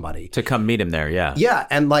somebody. To come meet him there, yeah. Yeah,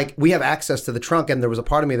 and like we have access to the trunk, and there was a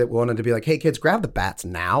part of me that wanted to be like, "Hey, kids, grab the bats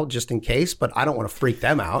now, just in case." But I don't want to freak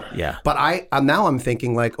them out. Yeah. But I'm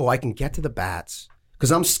thinking like, oh, I can get to the bats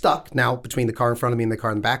because I'm stuck now between the car in front of me and the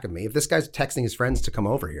car in the back of me. If this guy's texting his friends to come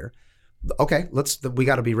over here, okay, we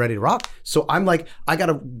got to be ready to rock. So I'm like, I got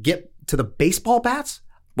to get to the baseball bats.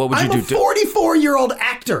 What would you I'm do? a 44-year-old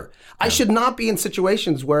actor. I should not be in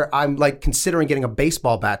situations where I'm like considering getting a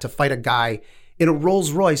baseball bat to fight a guy in a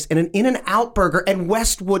Rolls Royce in an In-N-Out Burger in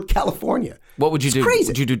Westwood, California. What would you do? Crazy.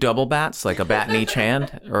 Would you do double bats, like a bat in each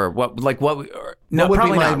hand, or what? Like what? No, What would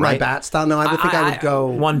probably be not. my Right? bat style? No, I would think I would go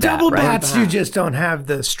one bat, Double right? bats, you just don't have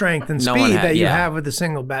the strength and No speed one that you yeah. have with a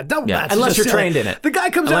single bat. Double Yeah, bats, unless is you're just trained silly. in it. The guy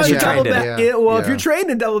comes Unless out you're with double trained in bat. it. Yeah, well, if Yeah. you're trained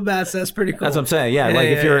in double bats, that's pretty cool. That's what I'm saying. Yeah, like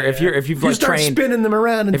if you've you like start trained, spinning them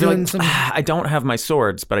around and if you're doing like, some. I don't have my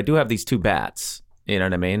swords, but I do have these 2 bats. You know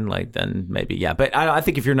what I mean? Like then maybe yeah. But I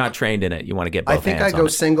think if you're not trained in it, you want to get both I think I hands go on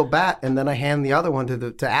it. single bat and then I hand the other one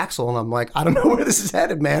to Axel and I'm like, I don't know where this is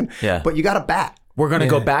headed, man. Yeah. But you got a bat. We're gonna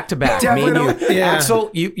go back to back. Me and you, Definitely. Yeah.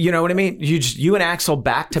 Axel. You know what I mean? You and Axel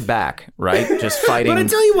back to back, right? Just fighting. But I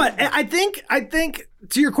tell you what, I think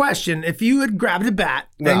to your question, if you had grabbed a bat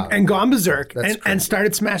No. and gone berserk That's and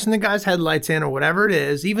started smashing the guy's headlights in or whatever it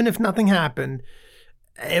is, even if nothing happened,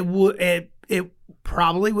 it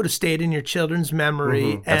probably would have stayed in your children's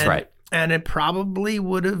memory. That's right. And it probably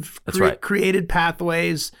would have right. created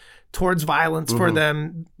pathways towards violence for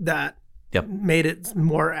them that Yep. made it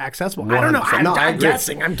more accessible. I don't know. 100%. No, I I'm agree.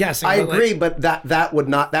 guessing. I but like- agree, but that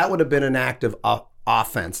would have been an act of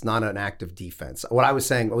offense, not an act of defense. What I was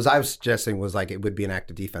suggesting was like it would be an act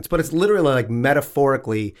of defense, but it's literally like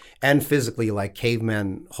metaphorically and physically like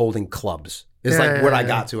cavemen holding clubs. It's like what I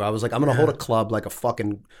got to. I was like, I'm gonna hold a club like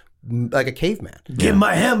a caveman. Get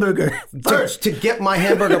my hamburger first. To get my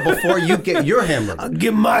hamburger before you get your hamburger.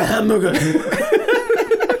 Get my hamburger.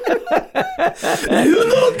 You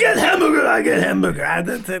don't get hamburger, I get hamburger.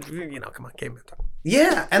 Come on, caveman talk.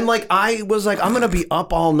 Yeah, and like I was like, I'm gonna be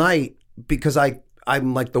up all night because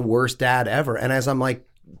I'm like the worst dad ever. And as I'm like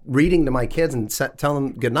reading to my kids and telling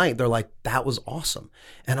them good night, they're like, that was awesome.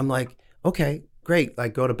 And I'm like, okay, great.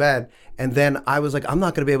 Like go to bed. And then I was like, I'm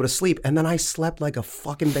not gonna be able to sleep. And then I slept like a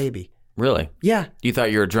fucking baby. Really? Yeah. You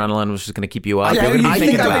thought your adrenaline was just going to keep you up? I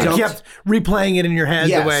think I kept replaying it in your head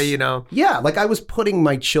the way, Yeah, like I was putting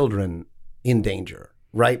my children in danger,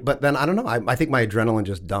 right? But then I don't know. I think my adrenaline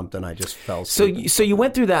just dumped and I just fell asleep. So you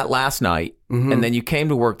went through that last night, and then you came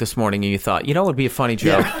to work this morning and you thought, it would be a funny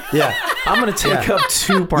joke. Yeah. I'm going to take up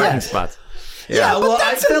 2 parking spots. Yeah, well,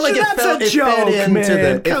 I feel like it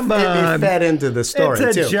fed into the story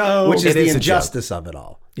it's a too, joke. which is the a injustice of it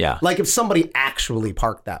all. Yeah, like if somebody actually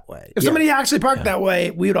parked that way. If somebody actually parked that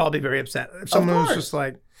way, we would all be very upset. If someone was just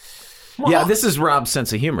like, yeah, this is Rob's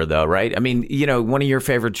sense of humor, though, right? I mean, one of your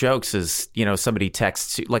favorite jokes is, somebody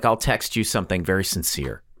texts you, like I'll text you something very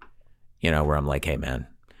sincere, where I'm like, hey, man,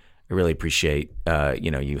 I really appreciate,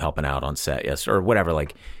 you helping out on set, yes, or whatever,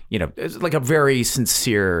 like, it's like a very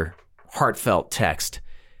sincere, heartfelt text,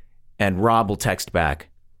 and Rob will text back,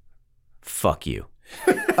 fuck you.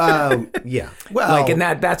 Yeah, well, like, and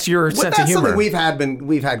that's your sense of humor. Something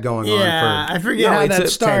we've had going on. Yeah, I forget how that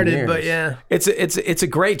started, but yeah, it's a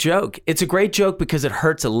great joke. It's a great joke because it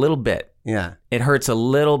hurts a little bit. Yeah, it hurts a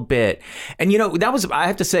little bit, and that was, I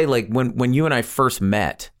have to say, like when you and I first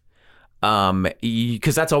met,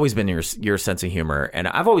 because that's always been your sense of humor, and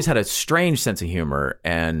I've always had a strange sense of humor,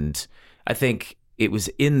 and I think it was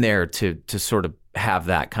in there to sort of have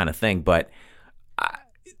that kind of thing, but.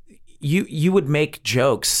 You would make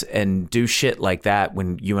jokes and do shit like that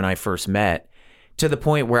when you and I first met, to the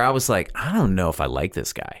point where I was like, I don't know if I like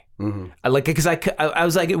this guy. Mm-hmm. Because I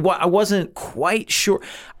was like, I wasn't quite sure.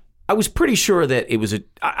 I was pretty sure that it was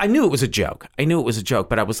I knew it was a joke.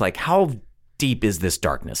 But I was like, how deep is this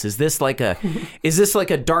darkness? Is this like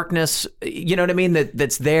a darkness? You know what I mean?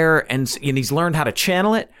 That's there, and he's learned how to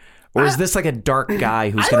channel it. Or is this like a dark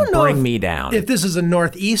guy who's going to bring me down? If this is a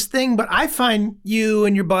Northeast thing, but I find you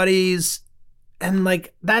and your buddies and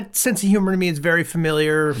like that sense of humor to me is very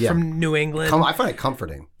familiar from New England. I find it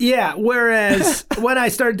comforting. Yeah. Whereas when I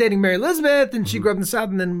started dating Mary Elizabeth and she grew up in the South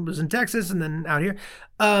and then was in Texas and then out here,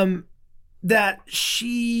 that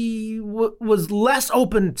she was less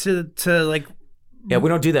open to like. Yeah, we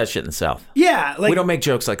don't do that shit in the South. Yeah. Like, we don't make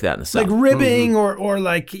jokes like that in the South. Like ribbing or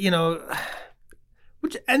like,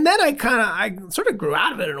 and then I sort of grew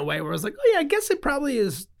out of it in a way where I was like, oh yeah, I guess it probably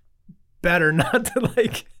is better not to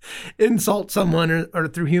like insult someone or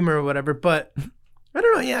through humor or whatever. But I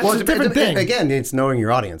don't know. Yeah, it's a different thing. Again, it's knowing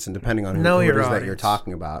your audience and depending on who it is that you're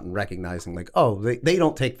talking about and recognizing like, oh, they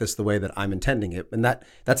don't take this the way that I'm intending it, and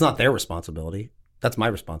that's not their responsibility. That's my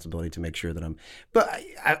responsibility to make sure that I'm. But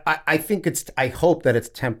I think I hope that it's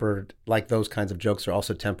tempered. Like those kinds of jokes are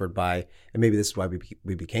also tempered by, and maybe this is why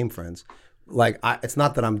we became friends. Like it's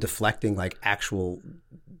not that I'm deflecting like actual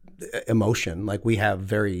emotion. Like we have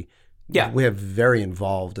very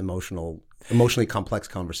involved emotionally complex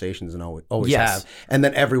conversations and always have. And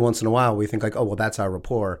then every once in a while we think like, oh well, that's our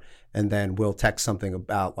rapport. And then we'll text something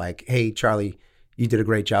about like, hey Charlie, you did a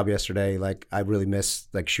great job yesterday. Like I really miss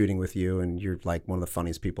like shooting with you, and you're like one of the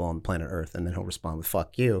funniest people on planet Earth. And then he'll respond with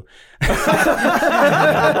 "fuck you." It's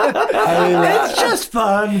just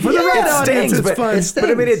fun for the right audience. It's fun.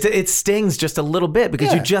 But I mean, it stings just a little bit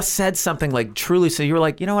because you just said something like truly. So you were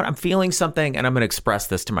like, you know what? I'm feeling something, and I'm going to express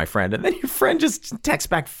this to my friend. And then your friend just texts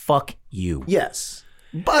back, "Fuck you." Yes.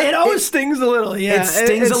 But it always stings a little, yeah. It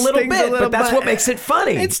stings a little bit, but that's what makes it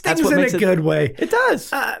funny. It stings in a good way. It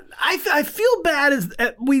does. I feel bad as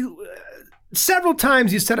several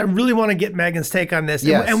times you said I really want to get Megan's take on this,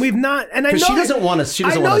 and we've not. And I know she doesn't want to. She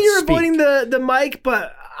doesn't want to. I know you're avoiding the mic,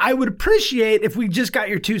 but I would appreciate if we just got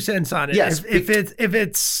your 2 cents on it. Yes, if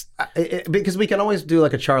it's because we can always do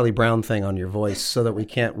like a Charlie Brown thing on your voice, so that we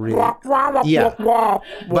can't really. Yeah,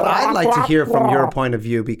 but I'd like to hear from your point of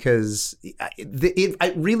view because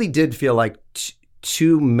I really did feel like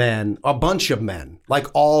 2 men, a bunch of men, like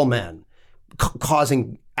all men,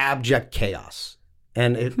 causing abject chaos,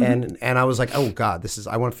 and I was like, oh God, this is.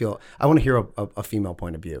 I want to hear a female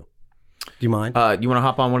point of view. Do you mind? You want to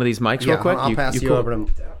hop on one of these mics real quick? I'll pass you over to.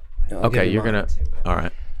 Okay, you're gonna. All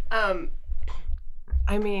right.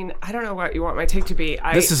 I mean, I don't know what you want my take to be.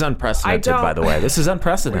 This is unprecedented, by the way. This is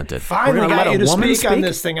unprecedented. Finally We're gonna got let you a to woman speak on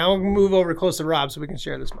this thing. I'll move over close to Rob so we can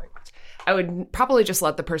share this mic. I would probably just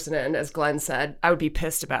let the person in, as Glenn said. I would be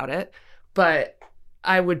pissed about it, but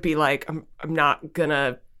I would be like, I'm not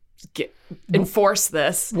gonna enforce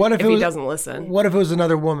this if he doesn't listen. What if it was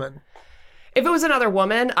another woman? If it was another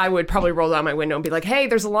woman, I would probably roll down my window and be like, hey,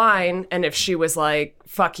 there's a line. And if she was like,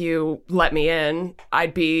 fuck you, let me in,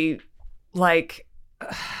 I'd be like,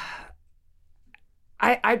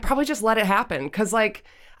 I'd probably just let it happen. Cause like,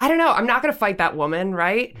 I don't know, I'm not gonna fight that woman,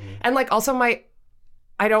 right? Mm-hmm. And like also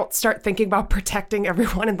I don't start thinking about protecting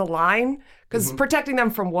everyone in the line. Cause protecting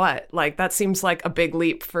them from what? Like that seems like a big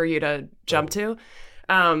leap for you to jump to.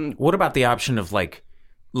 What about the option of like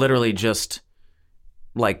literally just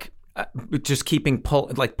like just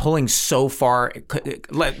pulling so far,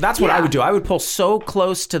 that's what I would do. I would pull so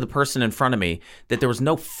close to the person in front of me that there was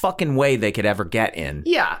no fucking way they could ever get in.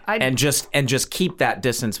 Yeah, and just keep that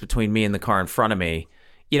distance between me and the car in front of me,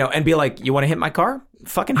 you know, and be like, you want to hit my car?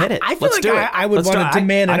 Fucking hit it. I feel like I would want to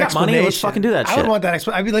demand an explanation. I got money. Let's fucking do that shit. I would want that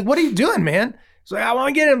explanation. I'd be like, what are you doing, man? So I want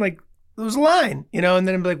to get him. Like, there was a line, you know, and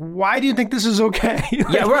then I'd be like, why do you think this is okay?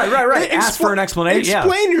 Like, yeah, right. Ask for an explanation.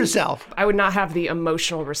 Explain yourself. I would not have the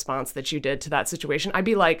emotional response that you did to that situation. I'd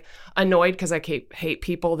be like annoyed because I hate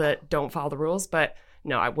people that don't follow the rules, but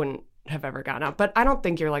no, I wouldn't have ever gotten up. But I don't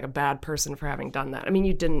think you're like a bad person for having done that. I mean,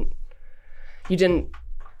 you didn't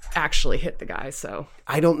actually hit the guy, so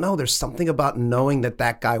I don't know. There's something about knowing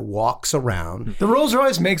that guy walks around. The Rolls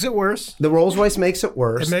Royce makes it worse. The Rolls Royce makes it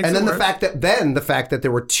worse. The fact that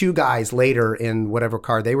there were two guys later in whatever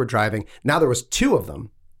car they were driving. Now there was two of them,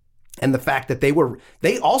 and the fact that they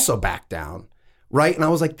also backed down, right? And I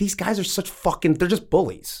was like, these guys are such fucking. They're just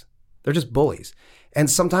bullies. They're just bullies. And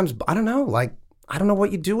sometimes I don't know, like. I don't know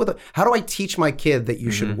what you do with it. How do I teach my kid that you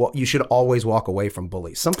should always walk away from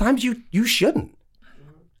bullies? Sometimes you shouldn't.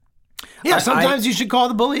 Yeah, sometimes you should call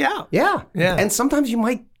the bully out. Yeah. And sometimes you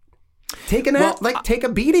might take take a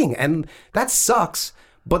beating, and that sucks.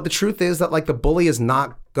 But the truth is that like the bully is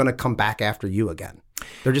not going to come back after you again.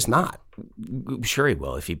 They're just not. Sure he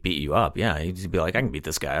will if he beat you up. Yeah, he'd be like, I can beat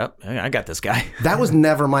this guy up. I got this guy. That was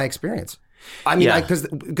never my experience. I mean,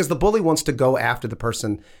 because the bully wants to go after the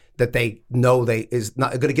person that they know is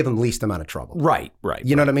not going to give them the least amount of trouble. Right.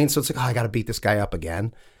 You know what I mean? So it's like, oh, I got to beat this guy up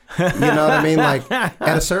again. You know what I mean? Like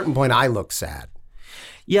at a certain point, I look sad.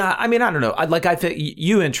 Yeah, I mean, I don't know. I think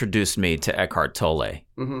you introduced me to Eckhart Tolle,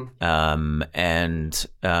 you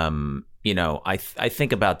know, I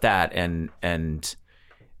think about that, and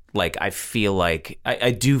like I feel like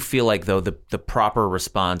I do feel like though the proper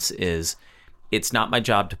response is, it's not my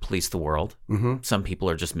job to police the world. Mm-hmm. Some people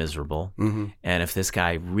are just miserable, and if this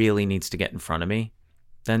guy really needs to get in front of me,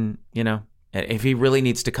 then you know, if he really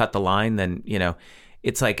needs to cut the line, then you know.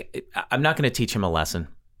 It's like, I'm not going to teach him a lesson.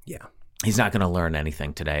 Yeah. He's not going to learn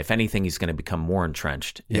anything today. If anything, he's going to become more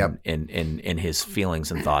entrenched in his feelings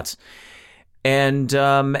and thoughts. And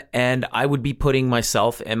I would be putting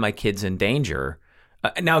myself and my kids in danger.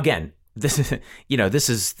 Now, again, this is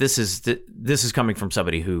coming from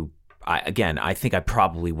somebody who, I think I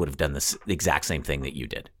probably would have done the exact same thing that you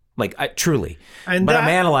did. Like truly, but I'm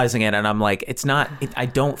analyzing it and I'm like, it's not. I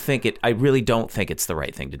really don't think it's the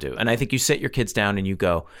right thing to do. And I think you sit your kids down and you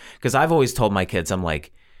go, because I've always told my kids, I'm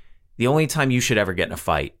like, the only time you should ever get in a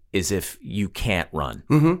fight is if you can't run.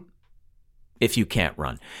 Mm-hmm. If you can't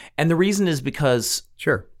run, and the reason is because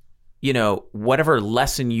you know, whatever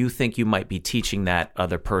lesson you think you might be teaching that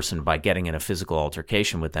other person by getting in a physical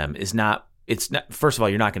altercation with them is not. It's not. First of all,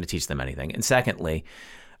 you're not going to teach them anything, and secondly.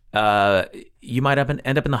 You might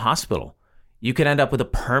end up in the hospital. You could end up with a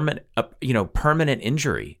permanent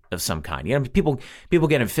injury of some kind. You know, people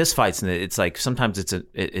get in fistfights, and it's like sometimes it's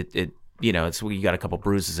you got a couple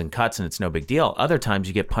bruises and cuts, and it's no big deal. Other times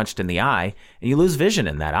you get punched in the eye, and you lose vision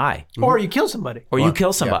in that eye, or you kill somebody, or you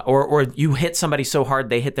hit somebody so hard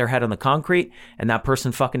they hit their head on the concrete, and that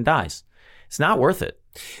person fucking dies. It's not worth it.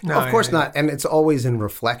 No, of course not. And it's always in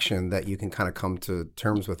reflection that you can kind of come to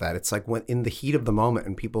terms with that. It's like when in the heat of the moment,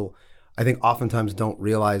 and people, I think oftentimes don't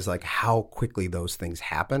realize like how quickly those things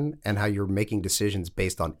happen and how you're making decisions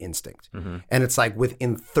based on instinct. Mm-hmm. And it's like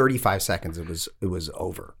within 35 seconds, it was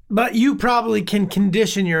over. But you probably can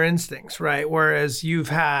condition your instincts, right? Whereas you've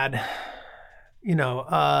had, you know,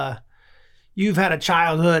 a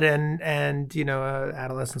childhood and you know,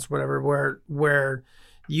 adolescence, whatever, where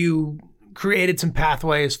you created some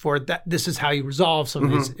pathways for that. This is how you resolve some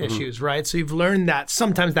of these issues, right? So you've learned that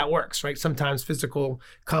sometimes that works, right? Sometimes physical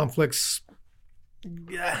conflicts,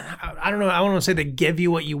 I don't know, I don't want to say they give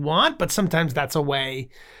you what you want, but sometimes that's a way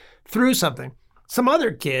through something. Some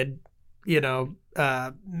other kid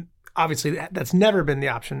obviously that's never been the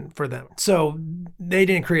option for them. So they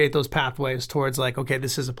didn't create those pathways towards like, okay,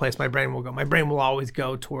 this is a place my brain will go. My brain will always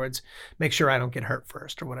go towards make sure I don't get hurt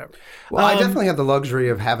first or whatever. Well, I definitely have the luxury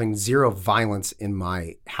of having zero violence in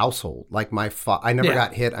my household. Like I never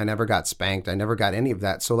got hit. I never got spanked. I never got any of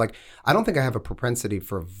that. So like, I don't think I have a propensity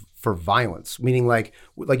for violence, meaning like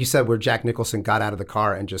you said, where Jack Nicholson got out of the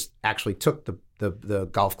car and just actually took the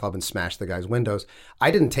golf club and smashed the guy's windows. I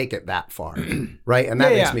didn't take it that far, right? And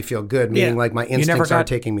that makes me feel good, meaning like my instincts are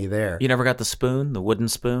taking me there. You never got the spoon, the wooden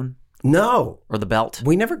spoon? No. Or the belt?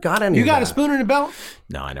 We never got any You of got that. a spoon and a belt?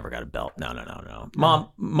 No, I never got a belt.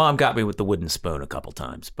 No. Mom got me with the wooden spoon a couple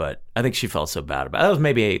times, but I think she felt so bad about it. That was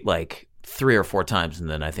maybe like 3 or 4 times, and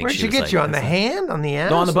then I think Where'd she she was get like, you? On the hand? On the ass?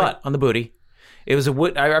 No, on the butt, on the booty. It was I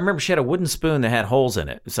remember she had a wooden spoon that had holes in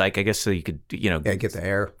it. It's like, I guess so you could, get the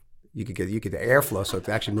air. You could get the airflow, so it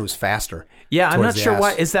actually moves faster. Yeah, I'm not towards the sure ass.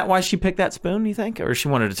 why. Is that why she picked that spoon, you think? Or she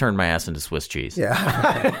wanted to turn my ass into Swiss cheese? Yeah.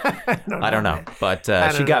 I don't know. But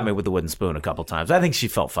she got me with the wooden spoon a couple times. I think she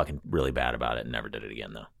felt fucking really bad about it and never did it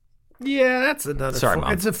again, though. Yeah, that's another Sorry, form.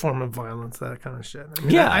 Mom. It's a form of violence, that kind of shit. I mean,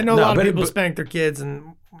 Yeah, I know a lot of people but- spank their kids,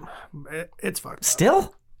 and it's fucked up.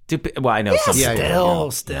 Still? Well, I know some. Yeah,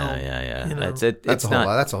 Still. Yeah. You know, That's it's a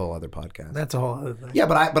whole other podcast. That's a whole other thing. Yeah,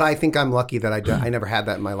 but I think I'm lucky that I never had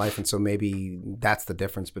that in my life, and so maybe that's the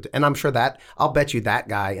difference. But and I'm sure that I'll bet you that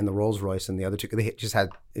guy in the Rolls Royce and the other two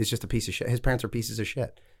is just a piece of shit. His parents are pieces of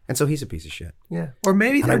shit, and so he's a piece of shit. Yeah, or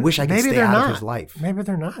maybe And I wish I could maybe stay they're out not. of his life. Maybe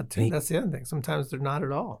they're not. Too. That's the other thing. Sometimes they're not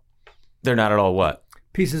at all They're not at all what?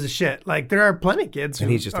 pieces of shit. Like there are plenty of kids, And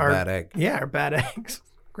who he's just a are, bad egg. Yeah, are bad eggs.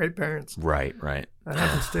 Great parents. Right. That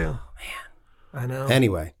happens too. Man, I know.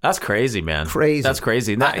 Anyway, That's crazy, man. crazy. That's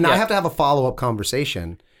crazy. I have to have a follow-up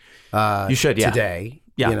conversation. You should, yeah. Today.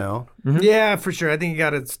 Yeah. You know. Yeah, for sure. I think you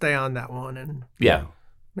got to stay on that one and Yeah.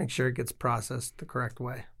 make sure it gets processed the correct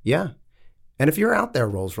way. Yeah. And if you're out there,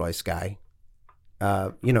 Rolls Royce guy,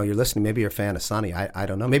 you're listening. Maybe you're a fan of Sonny. I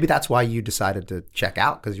don't know. Maybe that's why you decided to check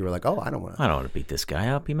out, because you were like, oh, I don't want to beat this guy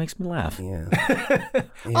up. He makes me laugh. Yeah.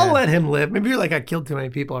 I'll let him live. Maybe you're like, I killed too many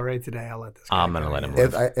people already today. I'll let this guy I'm going to go. let him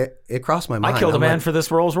live. It crossed my mind. I killed a I'm man like, for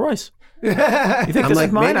this Rolls Royce. You think I'm this like,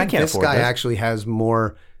 is mine? maybe I can't this afford guy this. actually has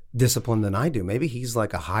more discipline than I do. Maybe he's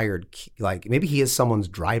like a hired, maybe he is someone's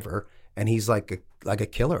driver and he's like a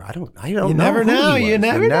killer. I don't know. You never who know. he You was.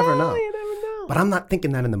 never You know. never know. You never know. But I'm not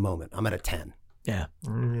thinking that in the moment. I'm at a 10. Yeah.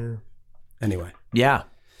 Anyway. Yeah.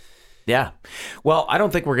 Well, I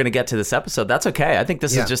don't think we're going to get to this episode. That's okay. I think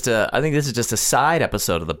this is just a side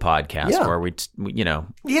episode of the podcast where we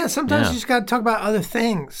Yeah, sometimes you just got to talk about other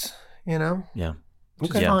things, Yeah.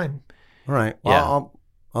 Which is fine. All right. Well, Yeah.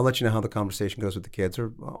 I'll let you know how the conversation goes with the kids, or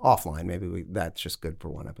offline. Maybe that's just good for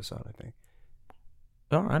one episode, I think.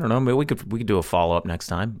 Oh, I don't know. Maybe we could do a follow up next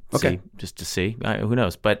time. Okay. Just to see. Who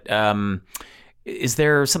knows? But is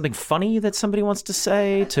there something funny that somebody wants to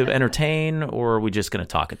say to entertain, or are we just going to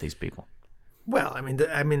talk at these people? Well, I mean,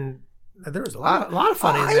 there was a lot of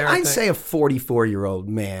funny in there. I'd say a 44-year-old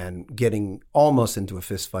man getting almost into a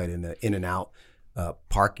fist fight in an In-N-Out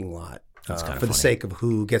parking lot. For the funny. sake of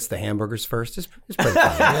who gets the hamburgers first is pretty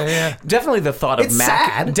funny. Yeah. Definitely the thought of It's Mac.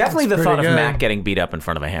 sad. Definitely the It's thought of pretty good. Mac getting beat up in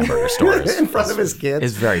front of a hamburger store In front of his kids.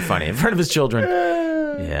 is very funny. In front of his children.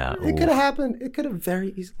 Yeah. It could have happened. It could have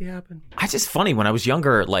very easily happened. It's just funny. When I was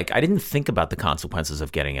younger, like I didn't think about the consequences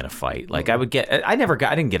of getting in a fight. Like I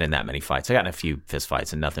didn't get in that many fights. I got in a few fist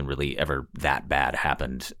fights and nothing really ever that bad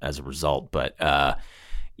happened as a result. But,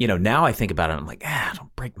 now I think about it. I'm like,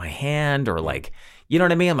 don't break my hand, or like, you know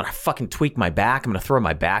what I mean? I'm going to fucking tweak my back. I'm going to throw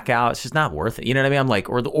my back out. It's just not worth it. You know what I mean? I'm like,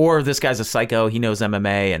 or this guy's a psycho. He knows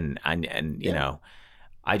MMA and you know,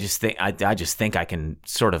 I just think I can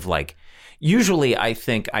sort of like, usually I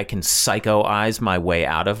think I can psycho-eyes my way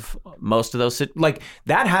out of most of those. Like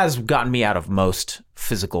that has gotten me out of most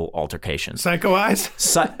physical altercations. Psycho eyes?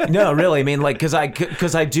 No, really. I mean, like, because I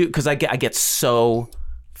get so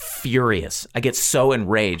furious. I get so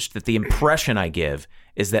enraged that the impression I give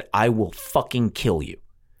is that I will fucking kill you.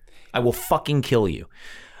 I will fucking kill you.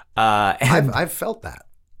 And I've felt that.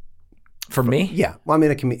 for me, Yeah. Well, I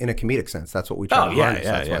mean, in a comedic sense, that's what we try to harness.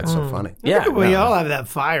 That's why it's so funny. yeah, We no. all have that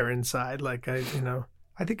fire inside. Like, I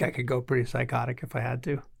think I could go pretty psychotic if I had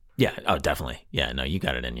to. Yeah. Oh, definitely. Yeah. No, you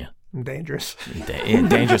got it in you. I'm dangerous.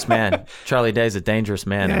 Dangerous man. Charlie Day's a dangerous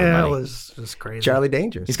man. Yeah, everybody. it was just crazy. Charlie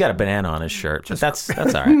Dangerous. He's got a banana on his shirt, but that's all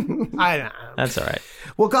right. That's all right.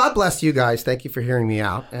 Well, God bless you guys. Thank you for hearing me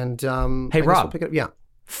out. And Hey, I guess Rob. we'll pick it up. Yeah.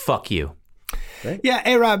 Fuck you. Yeah,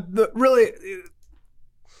 hey Rob, really,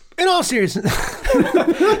 in all seriousness,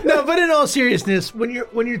 no, but in all seriousness, when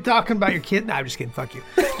you're talking about your kid, no, I'm just kidding. Fuck you.